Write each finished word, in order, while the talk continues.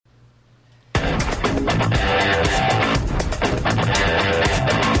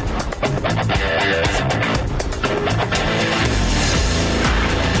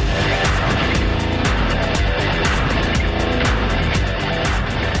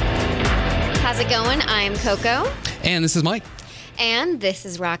How's it going? I'm Coco. And this is Mike. And this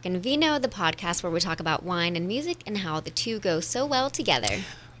is Rockin' Vino, the podcast where we talk about wine and music and how the two go so well together.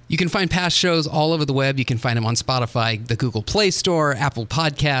 You can find past shows all over the web. You can find them on Spotify, the Google Play Store, Apple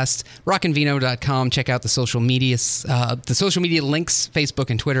Podcasts, rockinvino.com. Check out the social media links, Facebook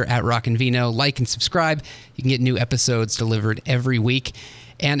and Twitter at Rockin' Vino. Like and subscribe. You can get new episodes delivered every week.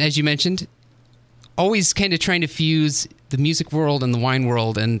 And as you mentioned, always kind of trying to fuse the music world and the wine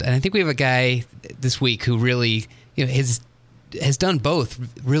world. And I think we have a guy this week who really, has done both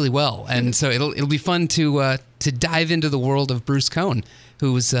really well. And so it'll be fun to dive into the world of Bruce Cohn,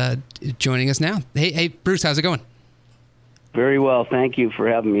 who's joining us now. Hey, Bruce, how's it going? Very well. Thank you for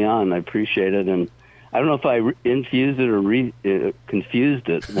having me on. I appreciate it. And I don't know if I infused it or confused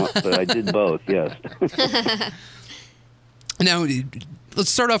it, but I did both, yes. Now,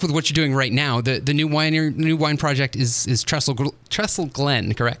 let's start off with what you're doing right now. The new wine project is Trestle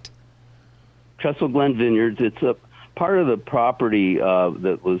Glen, correct? Trestle Glen Vineyards. It's a part of the property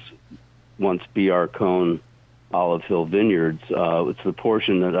that was once B.R. Cohn Olive Hill Vineyards. It's the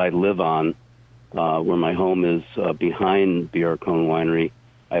portion that I live on, where my home is behind B.R. Cohn Winery.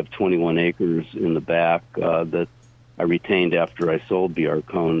 I have 21 acres in the back that I retained after I sold B.R.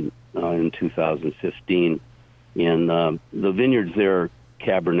 Cohn in 2015. And the vineyards there are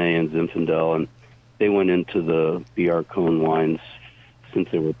Cabernet and Zinfandel, and they went into the B.R. Cohn wines since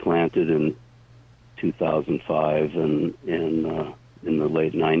they were planted in 2005 and in the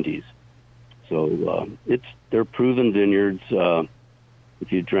late 90s. So they're proven vineyards.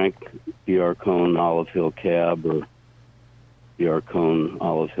 If you drank B.R. Cohn Olive Hill Cab or B.R. Cohn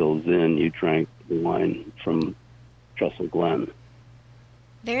Olive Hill Zin, you drank the wine from Trestle Glen.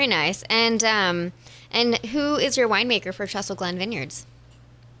 Very nice. And who is your winemaker for Trestle Glen Vineyards?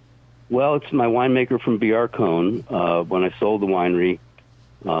 Well, it's my winemaker from B.R. Cohn. When I sold the winery,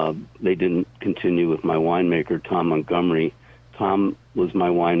 they didn't continue with my winemaker, Tom Montgomery. Tom was my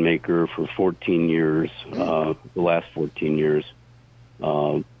winemaker for 14 years, the last 14 years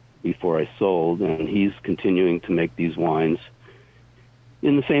before I sold, and he's continuing to make these wines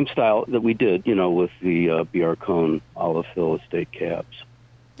in the same style that we did, with the B.R. Cohn Olive Hill Estate Cabs.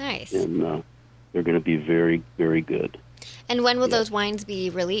 Nice. And they're going to be very, very good. And when will those wines be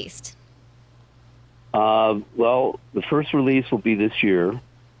released? Well, the first release will be this year,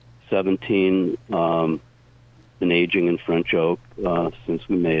 17, been aging in French oak since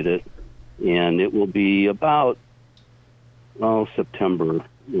we made it. And it will be about, September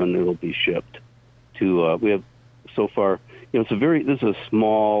when it will be shipped to, we have so far, this is a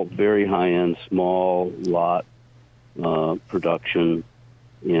small, very high-end, small lot production.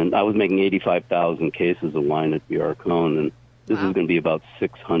 And I was making 85,000 cases of wine at B.R. Cohn, and this is going to be about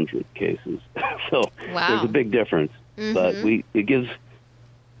 600 cases. So there's a big difference. Mm-hmm. But it gives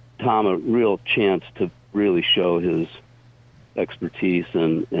Tom a real chance to really show his expertise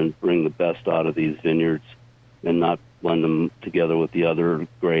and bring the best out of these vineyards and not blend them together with the other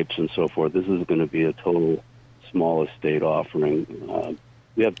grapes and so forth. This is going to be a total small estate offering.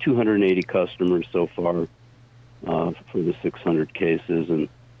 We have 280 customers so far for the 600 cases, and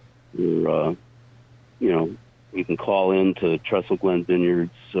we're, you can call in to Trestle Glen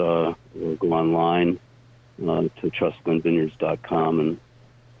Vineyards or go online to TrestleGlenVineyards.com and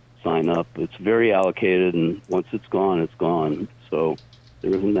sign up. It's very allocated, and once it's gone, it's gone. So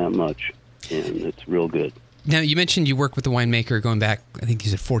there isn't that much, and it's real good. Now, you mentioned you work with the winemaker going back, I think you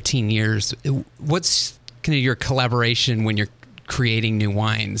said 14 years. What's kind of your collaboration when you're creating new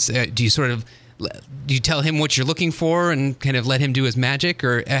wines? Do you tell him what you're looking for and kind of let him do his magic,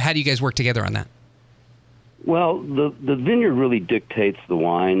 or how do you guys work together on that? Well, the vineyard really dictates the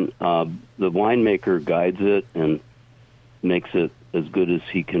wine. The winemaker guides it and makes it as good as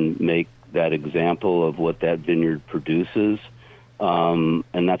he can make that example of what that vineyard produces. And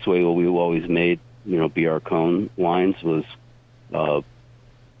that's the way we've always made, B.R. Cohn wines was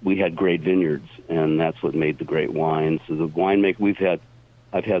we had great vineyards, and that's what made the great wines. So the winemaker,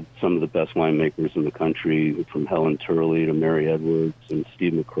 I've had some of the best winemakers in the country, from Helen Turley to Mary Edwards and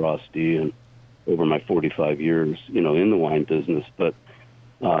Steve McCrosty, and over my 45 years, in the wine business. But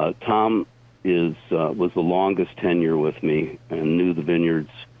Tom was the longest tenure with me and knew the vineyards,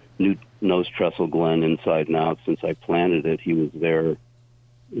 knows Trestle Glen inside and out. Since I planted it, he was there.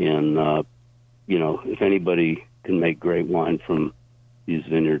 And, if anybody can make great wine from these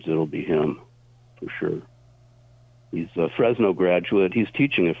vineyards, it'll be him, for sure. He's a Fresno graduate. He's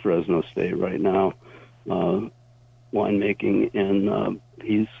teaching at Fresno State right now. winemaking, and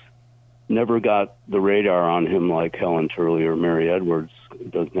he's never got the radar on him like Helen Turley or Mary Edwards. He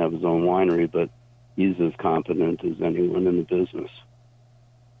doesn't have his own winery, but he's as competent as anyone in the business.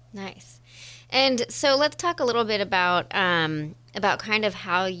 Nice. And so let's talk a little bit about kind of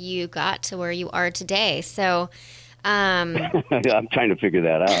how you got to where you are today. So I'm trying to figure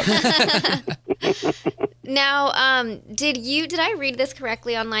that out. Now, did I read this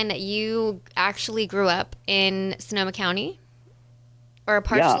correctly online that you actually grew up in Sonoma County? Or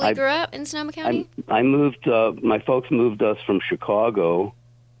partially grew up in Sonoma County? I moved, my folks moved us from Chicago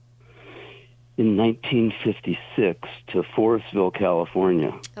in 1956 to Forestville,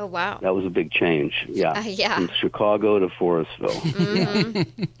 California. Oh, wow. That was a big change. Yeah. Yeah. From Chicago to Forestville.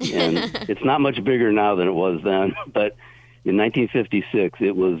 Mm-hmm. Yeah. And it's not much bigger now than it was then, but in 1956,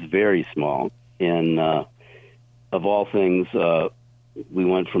 it was very small. And of all things, we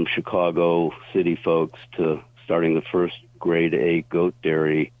went from Chicago city folks to starting the first grade A goat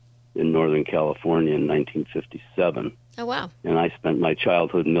dairy in Northern California in 1957. Oh, wow. And I spent my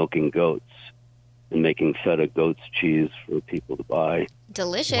childhood milking goats and making feta goat's cheese for people to buy.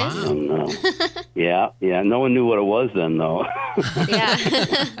 Delicious. Wow. And, yeah. No one knew what it was then, though.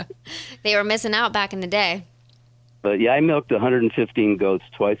 Yeah. They were missing out back in the day. But yeah, I milked 115 goats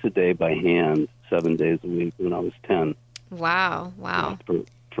twice a day by hand, 7 days a week when I was 10. Wow.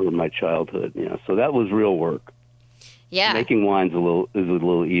 For my childhood, yeah. So that was real work. Yeah. Making wine's is a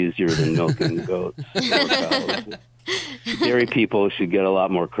little easier than milking goats. Dairy people should get a lot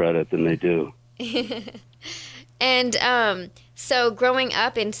more credit than they do. And so growing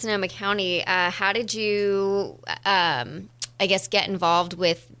up in Sonoma County, how did you, I guess, get involved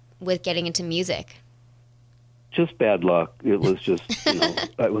with getting into music? Just bad luck. It was just,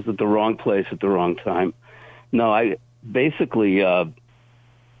 I was at the wrong place at the wrong time. No, I basically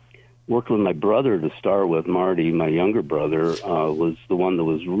worked with my brother to start with. Marty, my younger brother, was the one that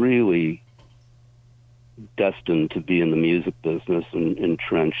was really destined to be in the music business and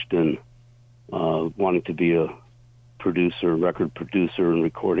entrenched in wanting to be a producer, record producer and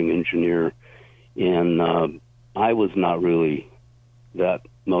recording engineer. And I was not really that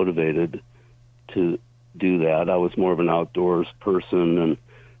motivated to do that. I was more of an outdoors person and,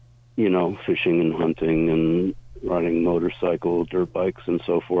 fishing and hunting and riding motorcycle, dirt bikes and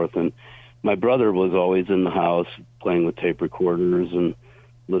so forth. And my brother was always in the house playing with tape recorders and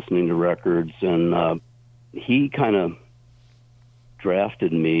listening to records. And he kind of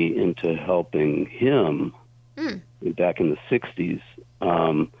drafted me into helping him back in the 60s.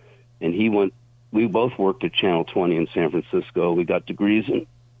 And we both worked at Channel 20 in San Francisco. We got degrees in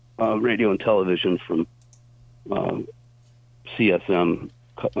radio and television from CSM,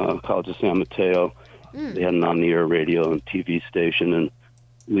 College of San Mateo. They had an on-the-air radio and TV station, and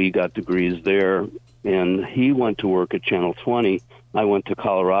we got degrees there. And he went to work at Channel 20. I went to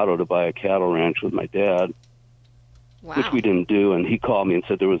Colorado to buy a cattle ranch with my dad, which we didn't do. And he called me and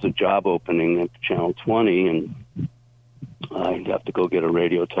said there was a job opening at Channel 20, and I'd have to go get a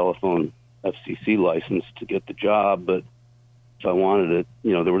radio telephone FCC license to get the job. But if I wanted it,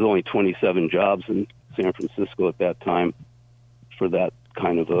 there was only 27 jobs in San Francisco at that time for that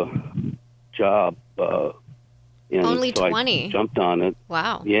kind of a job. And only so 20? I jumped on it.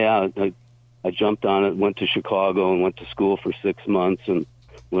 Wow. Yeah, I jumped on it, went to Chicago and went to school for 6 months and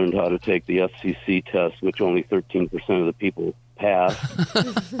learned how to take the FCC test, which only 13% of the people passed.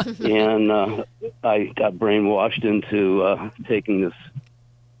 And I got brainwashed into taking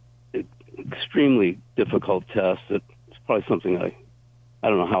this extremely difficult test. It's probably something I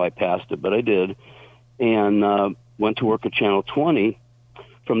don't know how I passed it, but I did. And went to work at Channel 20.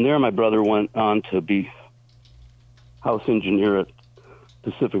 From there, my brother went on to be house engineer at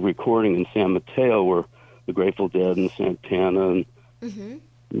Pacific Recording in San Mateo, where the Grateful Dead and Santana and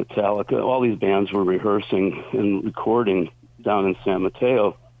Metallica, all these bands were rehearsing and recording down in San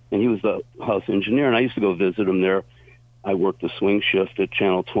Mateo. And he was the house engineer, and I used to go visit him there. I worked the swing shift at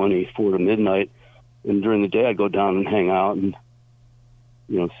Channel 20, 4 to midnight. And during the day, I'd go down and hang out and,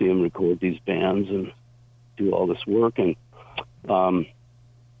 see him record these bands and do all this work. And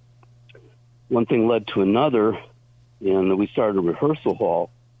one thing led to another, and we started a rehearsal hall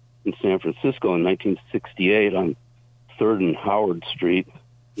in San Francisco in 1968 on 3rd and Howard Street,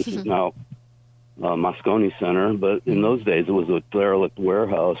 which is now Moscone Center. But in those days, it was a derelict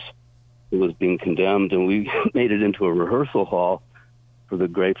warehouse. It was being condemned, and we made it into a rehearsal hall for the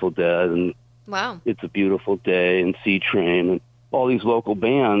Grateful Dead and It's a Beautiful Day and C-Train and all these local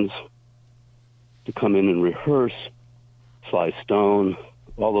bands to come in and rehearse. Sly Stone,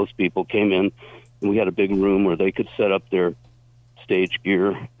 all those people came in, and we had a big room where they could set up their stage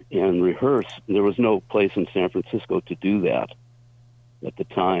gear and rehearse. There was no place in San Francisco to do that at the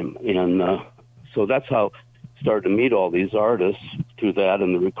time. And so that's how I started to meet all these artists through that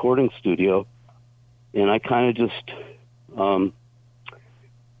in the recording studio. And I kind of just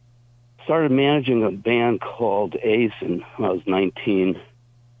started managing a band called Ace when I was 19.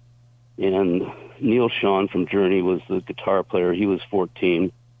 And Neil Sean from Journey was the guitar player. He was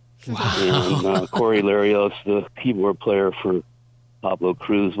 14. Wow. And Corey Larios, the keyboard player for Pablo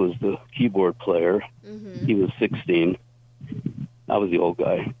Cruz, was the keyboard player. Mm-hmm. He was 16. I was the old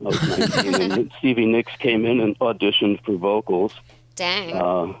guy. I was 19. And Stevie Nicks came in and auditioned for vocals.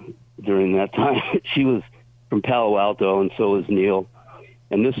 Dang. During that time. She was from Palo Alto, and so was Neil.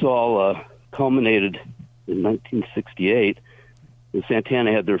 And this all culminated in 1968. And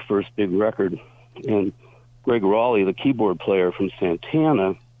Santana had their first big record. And Greg Raleigh, the keyboard player from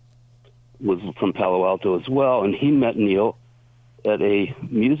Santana, was from Palo Alto as well. And he met Neil at a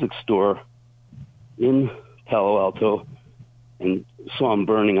music store in Palo Alto and saw him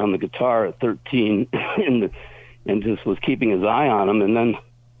burning on the guitar at 13 and just was keeping his eye on him. And then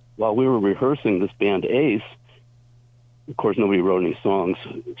while we were rehearsing this band Ace, of course, nobody wrote any songs,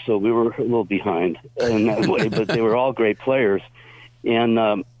 so we were a little behind in that way, but they were all great players.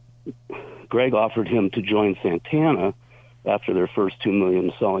 And Greg offered him to join Santana after their first 2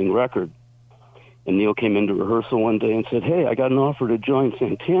 million selling record. And Neil came into rehearsal one day and said, "Hey, I got an offer to join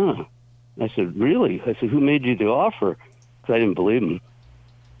Santana." I said, "Really?" I said, "Who made you the offer?" Because I didn't believe him.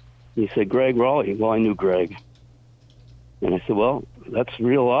 He said, "Greg Raleigh." Well, I knew Greg. And I said, "Well, that's a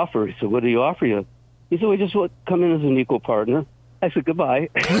real offer." He said, "What did he offer you?" He said, "We just want to come in as an equal partner." I said, "Goodbye."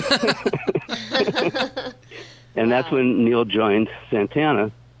 And that's when Neil joined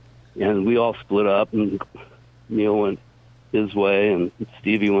Santana. And we all split up, and Neil went his way, and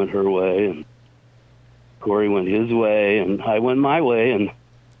Stevie went her way, and Corey went his way, and I went my way. And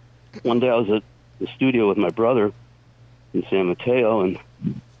one day I was at the studio with my brother in San Mateo, and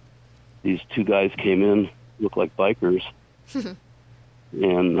these two guys came in, looked like bikers,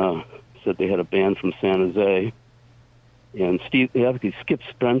 and said they had a band from San Jose. And Skip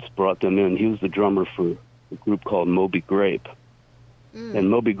Spence brought them in. He was the drummer for a group called Moby Grape. And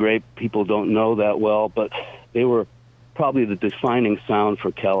Moby Grape, people don't know that well, but they were probably the defining sound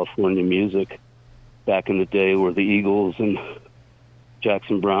for California music back in the day, where the Eagles and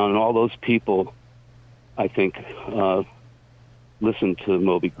Jackson Browne and all those people, I think, listened to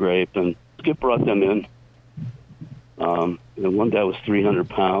Moby Grape. And Skip brought them in. And one guy was 300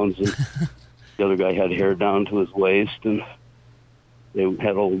 pounds, and the other guy had hair down to his waist, and they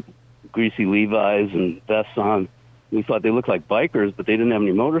had old greasy Levi's and vests on. We thought they looked like bikers, but they didn't have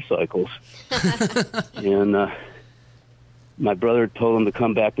any motorcycles. And my brother told them to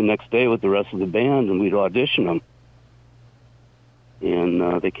come back the next day with the rest of the band, and we'd audition them.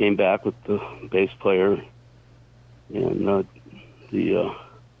 And they came back with the bass player and the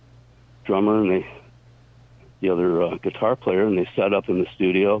drummer and the other guitar player, and they set up in the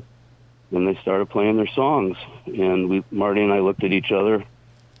studio, and they started playing their songs. And Marty and I looked at each other,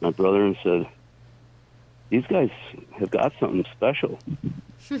 my brother, and said, "These guys have got something special."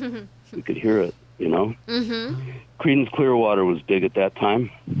 We could hear it, you know. Mm-hmm. Creedence Clearwater was big at that time,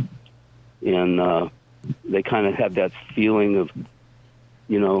 and they kind of had that feeling of,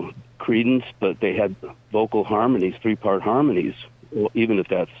 you know, Creedence, but they had vocal harmonies, 3-part harmonies, even at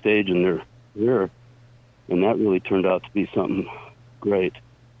that stage in their career, and that really turned out to be something great.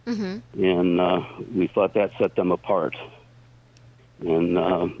 Mm-hmm. And we thought that set them apart. And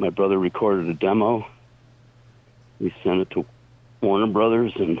my brother recorded a demo. We sent it to Warner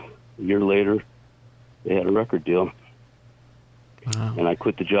Brothers, and a year later, they had a record deal. Wow. And I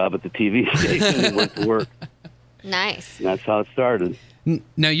quit the job at the TV station and went to work. Nice. And that's how it started.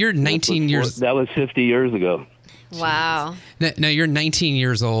 Now, you're 19 years... That was 50 years ago. Wow. Now, you're 19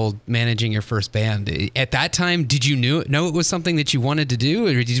 years old, managing your first band. At that time, did you know it was something that you wanted to do,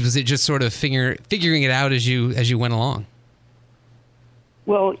 or was it just sort of figuring it out as you went along?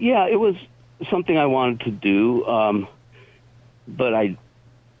 Well, yeah, it was something I wanted to do, but I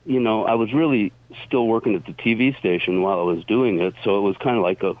was really still working at the TV station while I was doing it, so it was kind of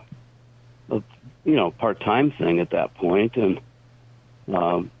like a part-time thing at that point. And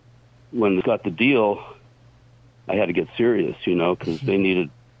when I got the deal, I had to get serious, because they needed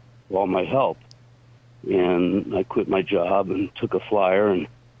all my help. And I quit my job and took a flyer, and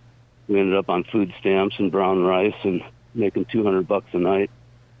we ended up on food stamps and brown rice and making $200 a night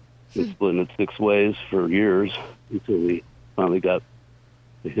and splitting it 6 ways for years until we finally got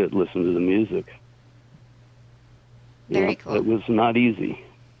the hit "Listen to the Music." Very cool. It was not easy,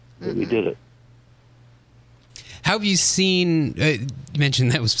 but we did it. How have you seen, you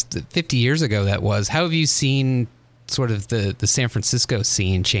mentioned that was 50 years ago how have you seen sort of the San Francisco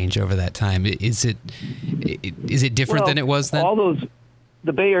scene change over that time? Is it different than it was then?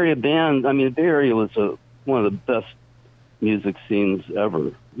 The Bay Area bands, I mean, the Bay Area was one of the best music scenes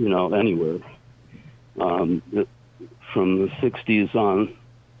ever, anywhere. From the 60s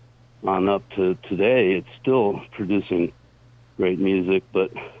on up to today, it's still producing great music.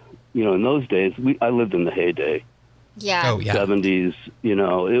 But, in those days, I lived in the heyday. Yeah. Oh, yeah. 70s,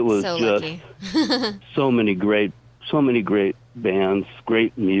 it was so just lucky. so many great bands,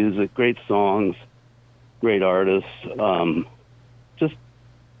 great music, great songs, great artists. I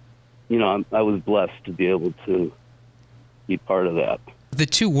was blessed to be able to be part of that. The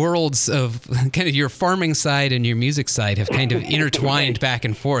two worlds of kind of your farming side and your music side have kind of intertwined back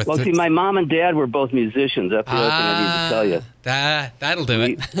and forth. Well, see, my mom and dad were both musicians. That's the other thing I need to tell you. That'll do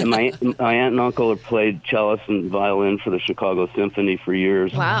it. And my aunt and uncle played cellist and violin for the Chicago Symphony for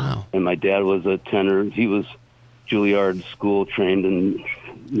years. Wow. And my dad was a tenor. He was Juilliard school trained in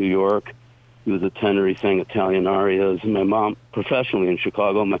New York. He was a tenor. He sang Italian arias. And my mom, professionally in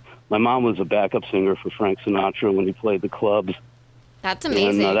Chicago, my mom was a backup singer for Frank Sinatra when he played the clubs. That's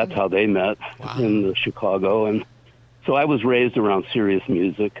amazing. And that's how they met in Chicago. And so I was raised around serious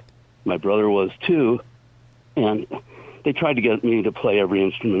music. My brother was too. And they tried to get me to play every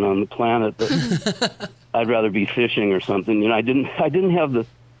instrument on the planet, but I'd rather be fishing or something. I didn't have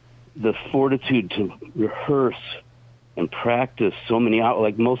the fortitude to rehearse and practice so many hours.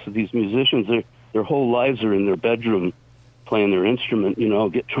 Like most of these musicians, their whole lives are in their bedroom playing their instrument,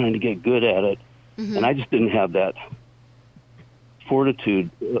 trying to get good at it. Mm-hmm. And I just didn't have that fortitude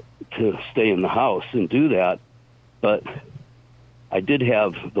to stay in the house and do that. But I did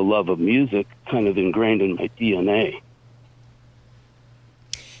have the love of music kind of ingrained in my DNA.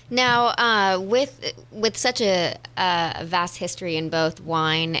 Now, with such a vast history in both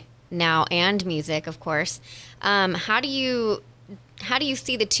wine now and music, of course, how do you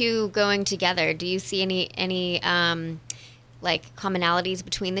see the two going together? Do you see any like commonalities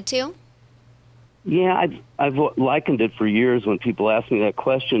between the two? Yeah, I've likened it for years when people ask me that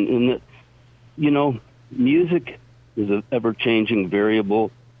question, in that, music is an ever-changing,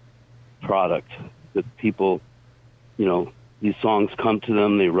 variable product that people, these songs come to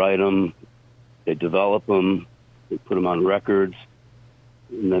them, they write them, they develop them, they put them on records,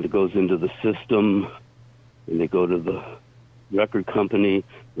 and then it goes into the system, and they go to the record company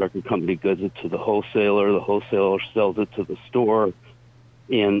gives it to the wholesaler sells it to the store,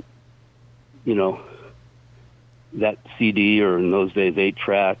 and that CD, or in those days 8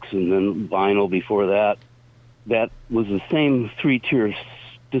 tracks, and then vinyl before that was the same 3-tier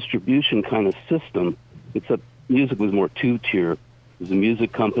distribution kind of system, except music was more 2-tier. It was the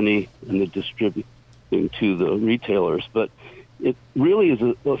music company and the distributing to the retailers. But it really is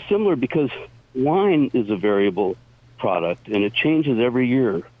similar, because wine is a variable product, and it changes every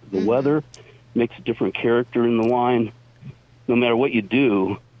year. The weather makes a different character in the wine. No matter what you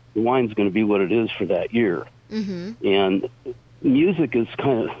do, the wine's going to be what it is for that year. Mm-hmm. And music is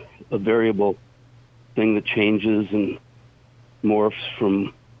kind of a variable thing that changes and morphs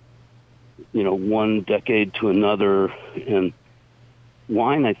from, one decade to another. And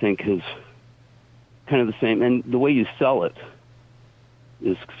wine, I think, is kind of the same. And the way you sell it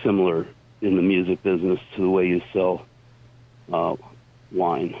is similar in the music business to the way you sell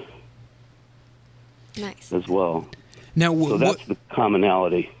wine. Nice. As well. Now, so that's the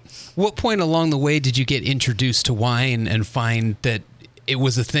commonality. What point along the way did you get introduced to wine and find that it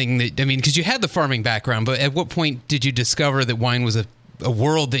was a thing that, because you had the farming background, but at what point did you discover that wine was a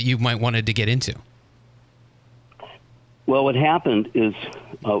world that you might wanted to get into? Well, what happened is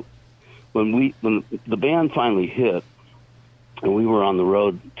when the band finally hit, and we were on the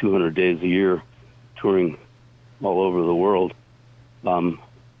road 200 days a year, touring all over the world,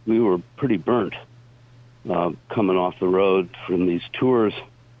 we were pretty burnt coming off the road from these tours.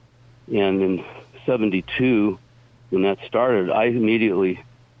 And in 72, when that started, I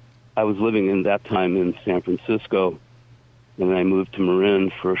was living in that time in San Francisco, and I moved to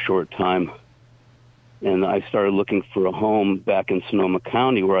Marin for a short time. And I started looking for a home back in Sonoma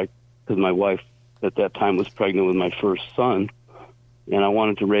County, because my wife at that time was pregnant with my first son, and I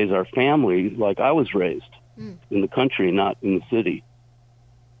wanted to raise our family like I was raised, in the country, not in the city.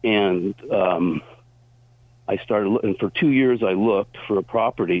 And I started looking. For 2 years, I looked for a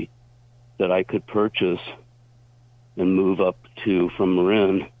property that I could purchase and move up to from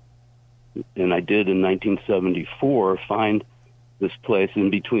Marin. And I did in 1974 find this place. In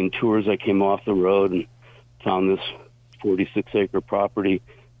between tours, I came off the road and found this 46-acre property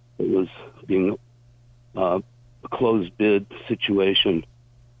that was being a closed bid situation.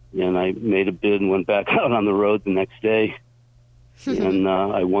 And I made a bid and went back out on the road the next day. And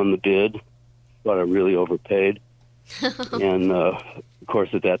I won the bid, but I really overpaid. And, of course,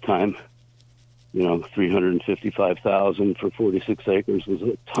 at that time, $355,000 for 46 acres was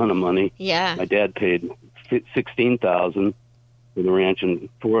a ton of money. Yeah. My dad paid $16,000 for the ranch in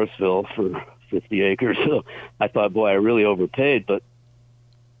Forestville for 50 acres. So I thought, boy, I really overpaid. But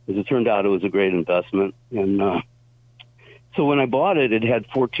as it turned out, it was a great investment. And so when I bought it, it had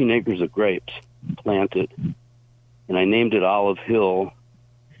 14 acres of grapes planted. And I named it Olive Hill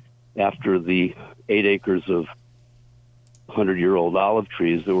after the 8 acres of 100-year-old olive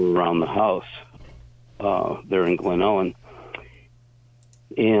trees that were around the house there in Glen Ellen.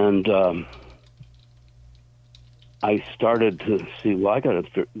 And I started to see, well, I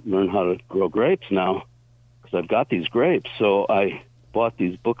got to learn how to grow grapes now because I've got these grapes. So I bought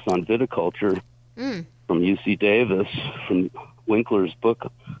these books on viticulture from UC Davis, from Winkler's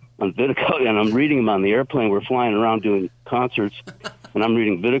book on viticulture, and I'm reading them on the airplane. We're flying around doing concerts, and I'm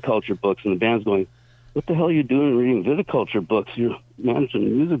reading viticulture books, and the band's going, what the hell are you doing reading viticulture books? You're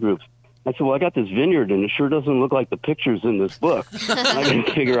managing music groups. I said, well, I got this vineyard, and it sure doesn't look like the pictures in this book. I got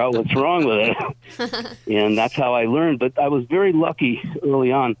to figure out what's wrong with it. And that's how I learned. But I was very lucky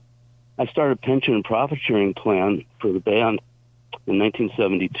early on. I started a pension and profit-sharing plan for the band in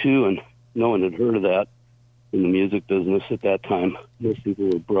 1972, and no one had heard of that in the music business at that time. Most people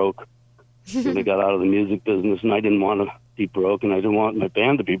were broke when they got out of the music business, and I didn't want to be broke, and I didn't want my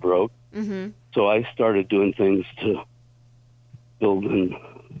band to be broke. Mm-hmm. So I started doing things to build, and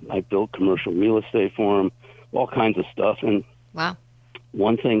I built commercial real estate for them, all kinds of stuff. And wow.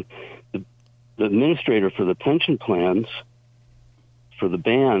 One thing, the administrator for the pension plans for the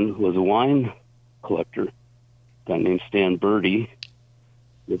band was a wine collector, a guy named Stan Birdie.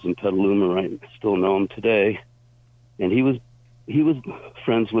 Lives in Petaluma, right? Still know him today. And he was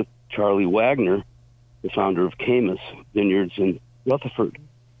friends with Charlie Wagner, the founder of Camus Vineyards in Rutherford.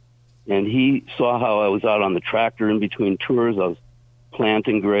 And he saw how I was out on the tractor in between tours. I was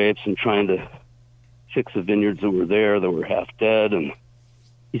planting grapes and trying to fix the vineyards that were there that were half dead. And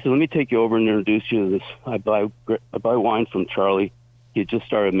he said, let me take you over and introduce you to this. I buy wine from Charlie. He had just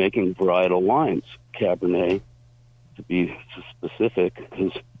started making varietal wines, Cabernet, to be specific,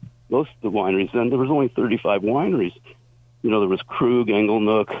 because most of the wineries then, there was only 35 wineries. There was Krug,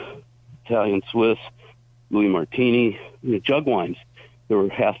 Engelnook, Italian Swiss, Louis Martini, jug wines. There were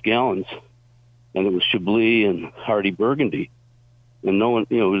half gallons, and there was Chablis and Hardy Burgundy. And no one,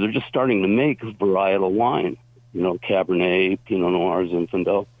 they're just starting to make varietal wine, Cabernet, Pinot Noir,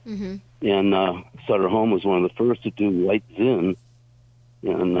 Zinfandel. Mm-hmm. And Sutter Home was one of the first to do white Zin.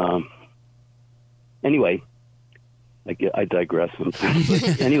 And anyway, I digress sometimes.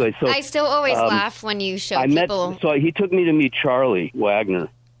 But anyway, so I still always laugh when you show people. So he took me to meet Charlie Wagner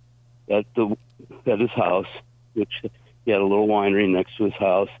at his house, which he had a little winery next to his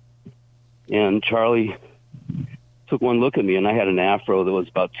house. And Charlie took one look at me, and I had an afro that was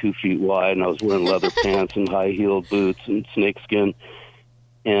about 2 feet wide, and I was wearing leather pants and high-heeled boots and snakeskin.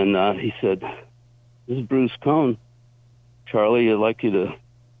 And he said, "This is Bruce Cohn. Charlie, I'd like you to,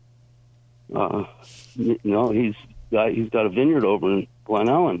 he's got a vineyard over in Glen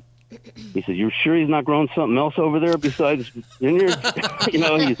Ellen." He said, "You're sure he's not growing something else over there besides vineyards?"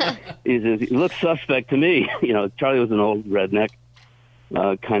 He looks suspect to me. Charlie was an old redneck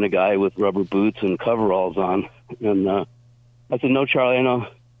kind of guy with rubber boots and coveralls on. And I said, "No, Charlie, I know.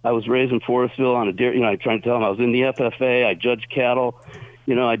 I was raised in Forestville on a deer." I tried to tell him I was in the FFA. I judged cattle.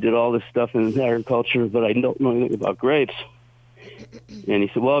 I did all this stuff in agriculture, but I don't know anything about grapes. And he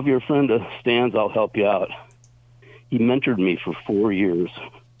said, "Well, if you're a friend of Stan's, I'll help you out." He mentored me for 4 years.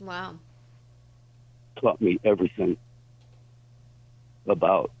 Wow. Taught me everything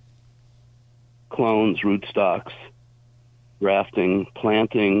about clones, rootstocks, grafting,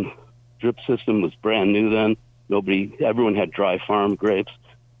 planting. Drip system was brand new then. Everyone had dry farm grapes.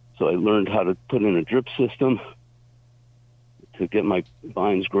 So I learned how to put in a drip system to get my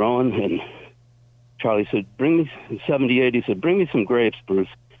vines growing. And Charlie said, in 78, he said, "Bring me some grapes, Bruce."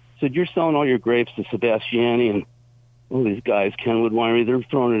 He said, "You're selling all your grapes to Sebastiani and all these guys, Kenwood Winery. They're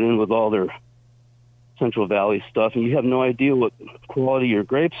throwing it in with all their Central Valley stuff, and you have no idea what quality your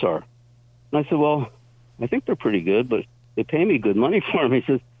grapes are." And I said, "Well, I think they're pretty good, but they pay me good money for them." He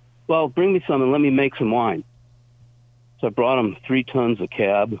says, "Well, bring me some and let me make some wine." So I brought him 3 tons of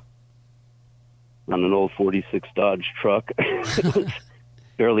cab on an old 46 Dodge truck.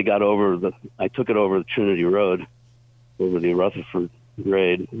 Barely got I took it over the Trinity Road, over the Rutherford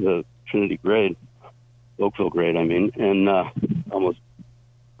grade, the Trinity grade, Oakville grade, and almost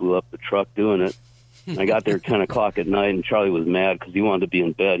blew up the truck doing it. I got there at 10 o'clock at night, and Charlie was mad because he wanted to be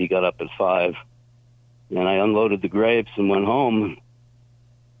in bed. He got up at 5. And I unloaded the grapes and went home.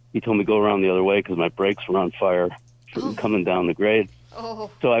 He told me to go around the other way because my brakes were on fire from coming down the grade. Oh.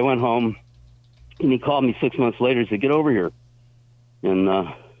 So I went home, and he called me 6 months later. He said, get over here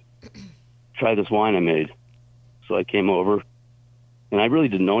and try this wine I made. So I came over, and I really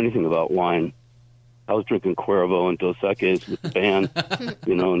didn't know anything about wine. I was drinking Cuervo and Dos Equis with the band,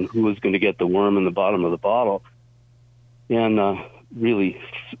 and who was going to get the worm in the bottom of the bottle. And really,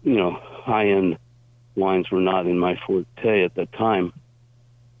 high-end wines were not in my forte at that time.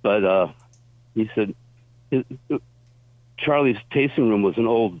 But he said, Charlie's tasting room was an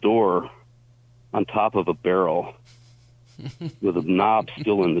old door on top of a barrel with a knob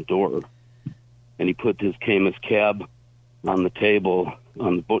still in the door. And he put his Caymus cab on the table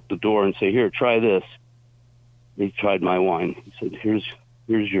on the door and said, here, try this. He tried my wine. He said, here's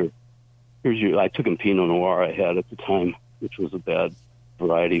your, I took him Pinot Noir I had at the time, which was a bad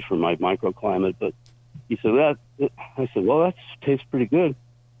variety for my microclimate. But he said, I said, well, that tastes pretty good.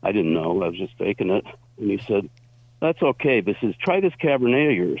 I didn't know. I was just faking it. And he said, that's okay. But he says, try this Cabernet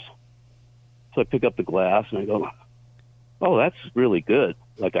of yours. So I pick up the glass and I go, oh, that's really good.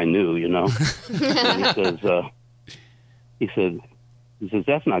 Like I knew, And he says,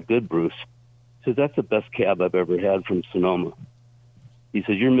 that's not good, Bruce. He says, that's the best cab I've ever had from Sonoma. He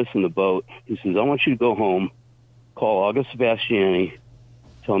says, you're missing the boat. He says, I want you to go home, call August Sebastiani,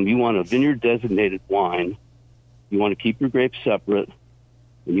 tell him you want a vineyard-designated wine, you want to keep your grapes separate,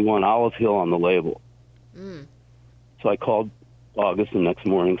 and you want Olive Hill on the label. Mm. So I called August the next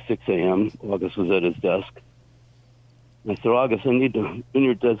morning, 6 a.m. August was at his desk. I said, August, I need a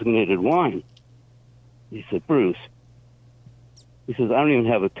vineyard-designated wine. He said, Bruce, he says, I don't even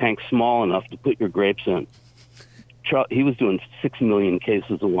have a tank small enough to put your grapes in. He was doing 6 million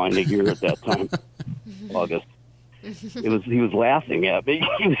cases of wine a year at that time, August. He was laughing at me.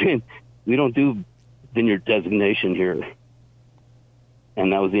 He was saying, we don't do vineyard designation here.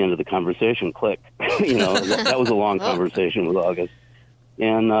 And that was the end of the conversation. Click. That was a long conversation with August.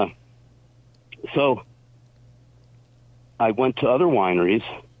 And so I went to other wineries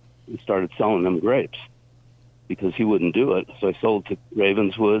and started selling them grapes because he wouldn't do it. So I sold to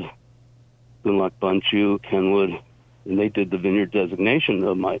Ravenswood, Gunlock Bunchu, Kenwood, and they did the vineyard designation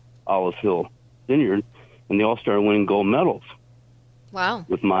of my Olive Hill vineyard, and they all started winning gold medals. Wow.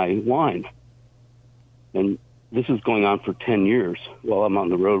 With my wine. And this is going on for 10 years while I'm on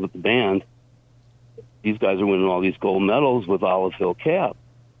the road with the band. These guys are winning all these gold medals with Olive Hill Cab.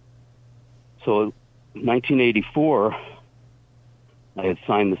 So in 1984, I had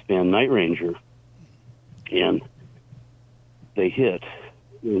signed this band Night Ranger, and they hit,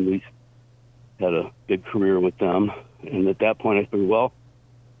 and we had a big career with them. And at that point, I figured, well,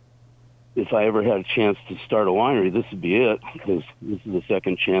 if I ever had a chance to start a winery, this would be it, because this is a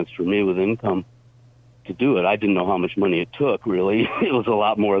second chance for me with income to do it. I didn't know how much money it took, really. It was a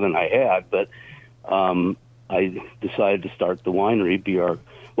lot more than I had, but I decided to start the winery, it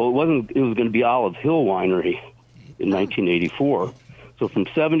was going to be Olive Hill Winery in 1984. So from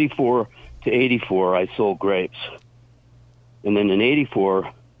 74 to 84, I sold grapes. And then in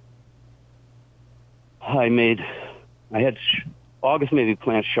 84, August made me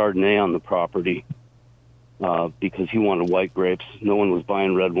plant Chardonnay on the property because he wanted white grapes. No one was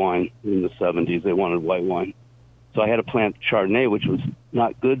buying red wine in the 70s. They wanted white wine. So I had to plant Chardonnay, which was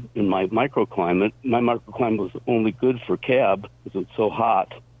not good in my microclimate. My microclimate was only good for Cab because it's so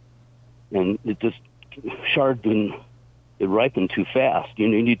hot. And it ripened too fast. You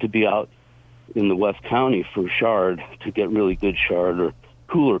need to be out in the West County for Chard to get really good Chard, or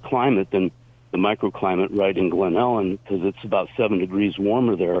cooler climate than the microclimate right in Glen Ellen, because it's about 7 degrees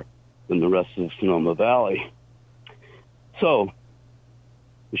warmer there than the rest of Sonoma Valley. So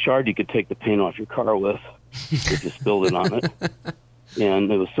the Chard you could take the paint off your car with if you spilled it on it.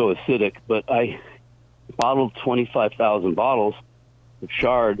 And it was so acidic. But I bottled 25,000 bottles of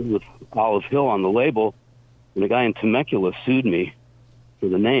Chard with Olive Hill on the label, and the guy in Temecula sued me for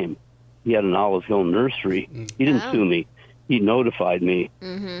the name. He had an Olive Hill nursery. He didn't sue me. He notified me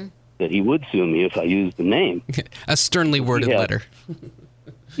that he would sue me if I used the name. A sternly worded letter.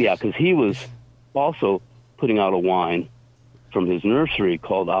 Yeah, because he was also putting out a wine from his nursery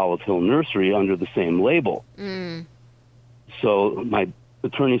called Olive Hill Nursery under the same label. Mm. So my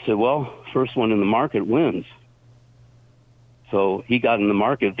attorney said, well, first one in the market wins. So he got in the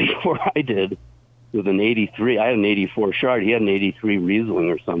market before I did with an 83. I had an 84 Chard. He had an 83 Riesling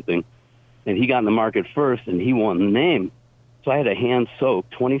or something. And he got in the market first, and he won the name. So I had to hand-soak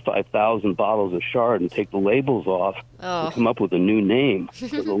 25,000 bottles of Chard and take the labels off and come up with a new name.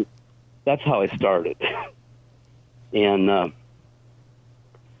 So that's how I started. And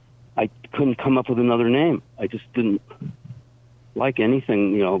I couldn't come up with another name. I just didn't like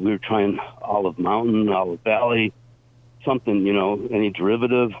anything. We were trying Olive Mountain, Olive Valley, something, any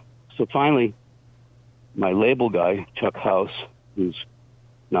derivative. So finally, my label guy, Chuck House, who's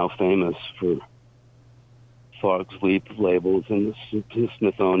now famous for Frog's Leap labels and the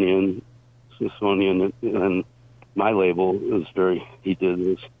Smithsonian, and my label was very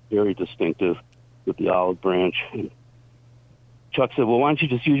distinctive with the olive branch. And Chuck said, well, why don't you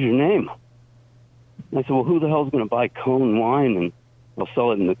just use your name? And I said, well, who the hell's going to buy Cone wine? And I'll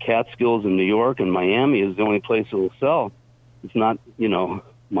sell it in the Catskills in New York, and Miami is the only place it will sell. It's not,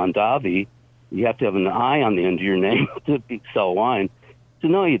 Mondavi. You have to have an I on the end of your name to sell wine. He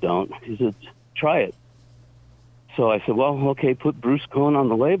said, no, you don't. He said, try it. So I said, well, okay, put Bruce Cone on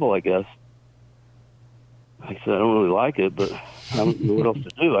the label, I guess. I said, I don't really like it, but I don't know what else to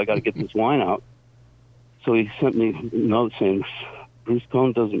do. I got to get this wine out. So he sent me a note saying, Bruce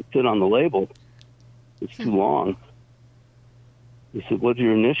Cone doesn't fit on the label. It's too long. He said, what's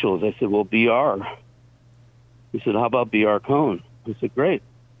your initials? I said, well, BR. He said, how about BR Cone? I said, great.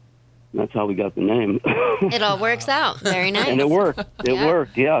 And that's how we got the name. It all works out. Very nice. And it worked. It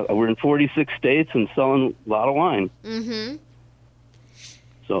worked, yeah. We're in 46 states and selling a lot of wine. Mm-hmm.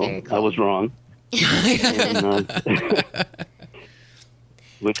 So cool. I was wrong. And,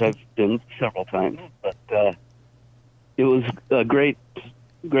 which I've been several times. But it was a great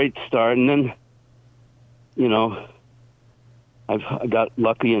start. And then, I got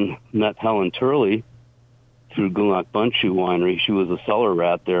lucky and met Helen Turley through Gulnak Bundschuh Winery. She was a cellar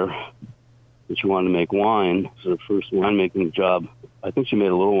rat there, and she wanted to make wine. It was her first winemaking job. I think she made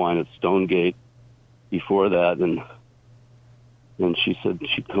a little wine at Stonegate before that, and she said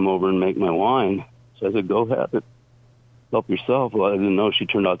she'd come over and make my wine. So I said, go have it. Help yourself. Well, I didn't know she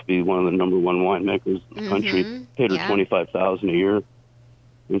turned out to be one of the number one winemakers in the country. Paid her $25,000 a year.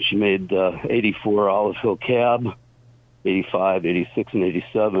 And she made 84 Olive Hill Cab, 85, 86, and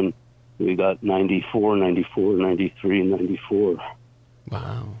 87. We got 94, 94, 93, and 94.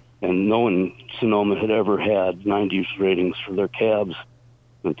 Wow. And no one in Sonoma had ever had 90s ratings for their cabs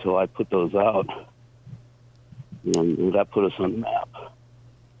until I put those out. And that put us on the map.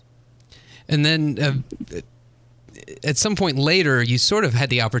 And then at some point later, you sort of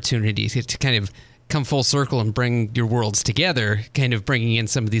had the opportunity to kind of come full circle and bring your worlds together, kind of bringing in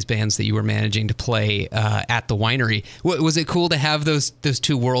some of these bands that you were managing to play at the winery. Was it cool to have those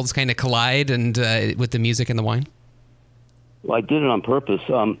two worlds kind of collide and with the music and the wine? Well, I did it on purpose.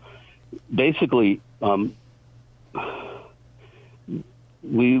 Basically,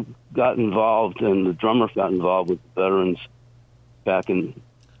 we got involved, and the drummer got involved with the veterans back in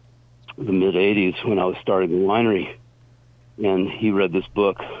the mid-'80s when I was starting the winery. And he read this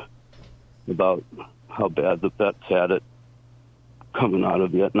book about how bad the vets had it coming out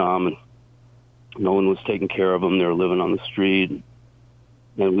of Vietnam, and no one was taking care of them. They were living on the street.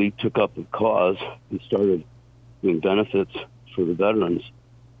 And we took up the cause and started doing benefits for the veterans.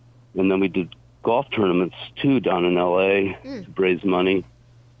 And then we did golf tournaments, too, down in L.A. to raise money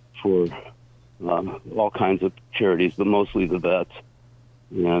for all kinds of charities, but mostly the vets.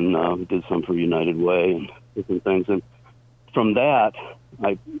 And we did some for United Way and different things. And from that,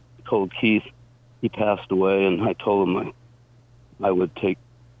 I told Keith, he passed away, and I told him I would take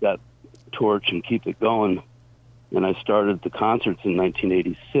that torch and keep it going. And I started the concerts in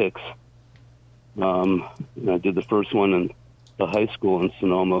 1986. And I did the first one in the high school in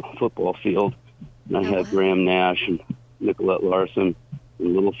Sonoma football field. And I had Graham Nash and Nicolette Larson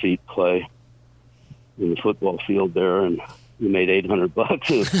and Little Feat play in the football field there, and we made $800.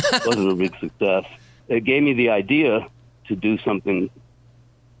 It wasn't a big success. It gave me the idea to do something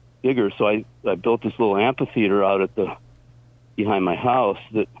bigger, so I built this little amphitheater out at behind my house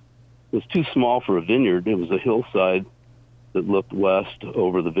that was too small for a vineyard. It was a hillside that looked west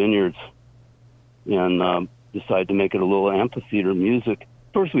over the vineyards, and decided to make it a little amphitheater music.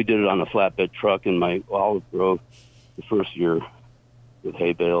 First, we did it on a flatbed truck in my olive grove the first year with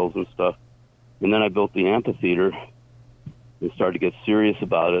hay bales and stuff. And then I built the amphitheater and started to get serious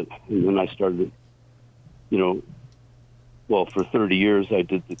about it. And then I started, for 30 years, I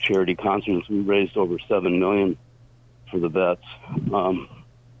did the charity concerts. We raised over $7 million for the vets.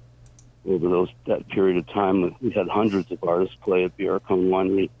 Over that period of time, we had hundreds of artists play at BR Cone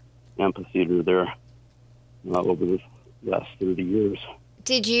Winery Amphitheater there over the last 30 years.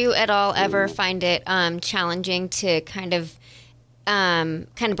 Did you at all ever find it challenging to kind of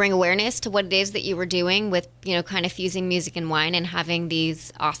bring awareness to what it is that you were doing with, kind of fusing music and wine and having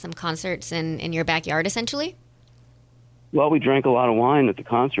these awesome concerts in your backyard, essentially? Well, we drank a lot of wine at the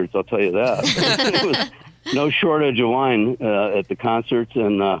concerts, I'll tell you that. There was no shortage of wine at the concerts,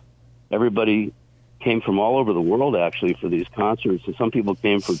 and everybody came from all over the world, actually, for these concerts. And some people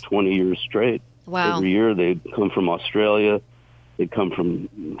came for 20 years straight. Wow. Every year they'd come from Australia, they'd come from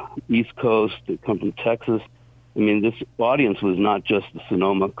East Coast, they'd come from Texas. I mean, this audience was not just the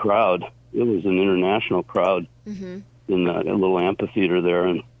Sonoma crowd. It was an international crowd in a little amphitheater there.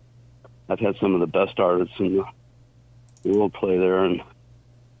 And I've had some of the best artists in the world play there, and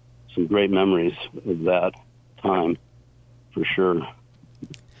some great memories of that time, for sure.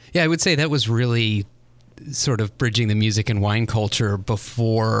 Yeah, I would say that was really sort of bridging the music and wine culture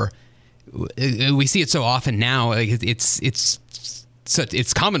before. We see it so often now. It's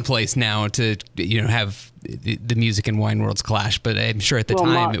commonplace now to have the music and wine worlds clash. But I'm sure at the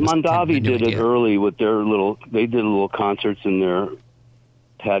time it was Mondavi did it early with their They did little concerts in their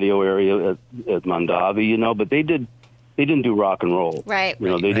patio area at Mondavi, but they didn't do rock and roll. Right.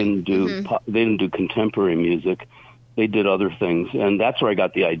 They didn't do they didn't do contemporary music. They did other things, and that's where I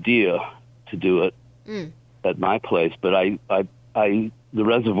got the idea to do it at my place. But the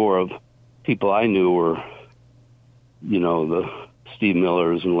reservoir of people I knew were, the Steve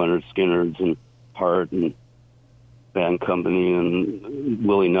Millers and Leonard Skinnards and Hart and Band Company and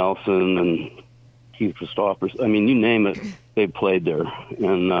Willie Nelson and Keith Christopherson. I mean, you name it, they played there,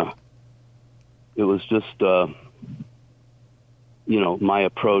 and it was just. My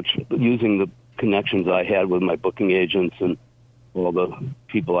approach, using the connections I had with my booking agents and all the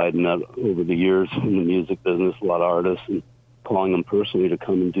people I had met over the years in the music business, a lot of artists, and calling them personally to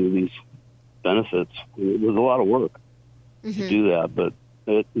come and do these benefits. It was a lot of work to do that, but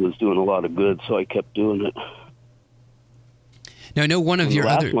it was doing a lot of good, so I kept doing it. Now, I know one of your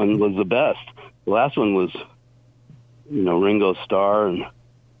other... The last one was the best. The last one was, Ringo Starr and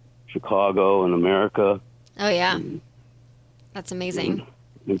Chicago and America. Oh, yeah. That's amazing.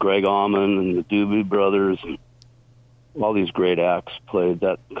 And Greg Allman and the Doobie Brothers and all these great acts played.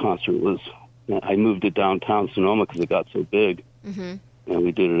 That concert was... I moved it downtown Sonoma because it got so big. And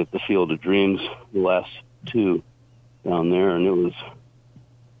we did it at the Field of Dreams, the last two down there, and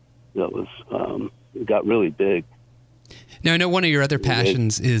it got really big. Now, I know one of your other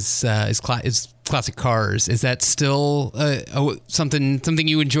passions is classic cars. Is that still something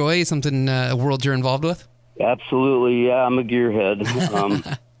you enjoy, a world you're involved with? Absolutely, yeah. I'm a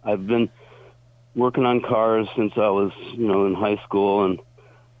gearhead. I've been working on cars since I was, in high school and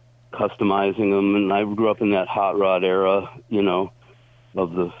customizing them. And I grew up in that hot rod era,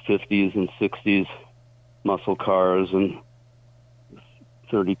 of the 50s and 60s muscle cars and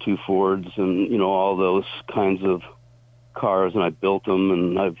 32 Fords and, all those kinds of cars. And I built them,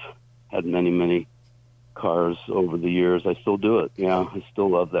 and I've had many, many cars over the years. I still do it. Yeah, I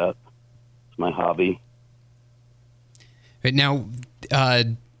still love that. It's my hobby. Right now,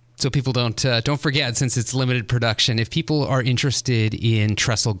 so people don't forget, since it's limited production, if people are interested in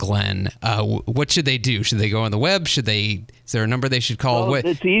Trestle Glen, what should they do? Should they go on the web? Is there a number they should call? Well,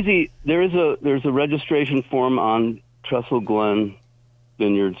 it's easy. There's a registration form on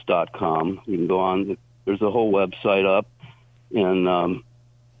TrestleGlenVineyards.com. You can go on. There's a whole website up, and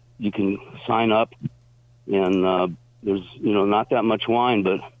you can sign up. And there's not that much wine,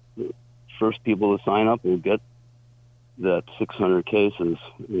 but first people to sign up will get that 600 cases,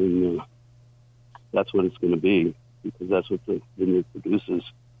 and that's what it's going to be, because that's what the vineyard produces,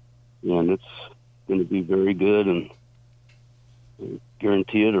 and it's going to be very good, and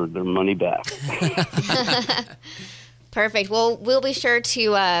guarantee it or their money back. Perfect. Well, we'll be sure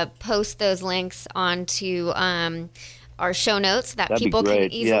to post those links onto our show notes so that people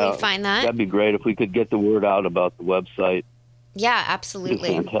can easily find that. That'd be great if we could get the word out about the website. Yeah,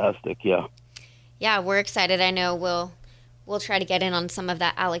 absolutely. It's fantastic, yeah. Yeah, we're excited. I know we'll try to get in on some of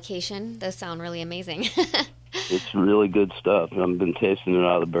that allocation. Those sound really amazing. It's really good stuff. I've been tasting it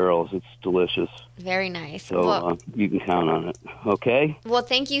out of the barrels. It's delicious. Very nice. So you can count on it. Okay? Well,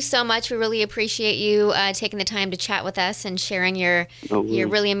 thank you so much. We really appreciate you taking the time to chat with us and sharing your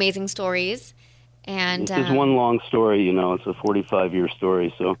really amazing stories. And it's just one long story, It's a 45-year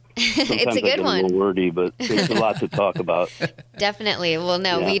story, so sometimes it's a good one. A little wordy, but there's a lot to talk about. Definitely. Well,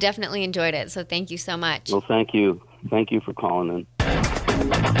 we definitely enjoyed it. So thank you so much. Well, thank you. Thank you for calling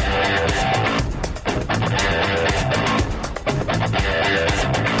in.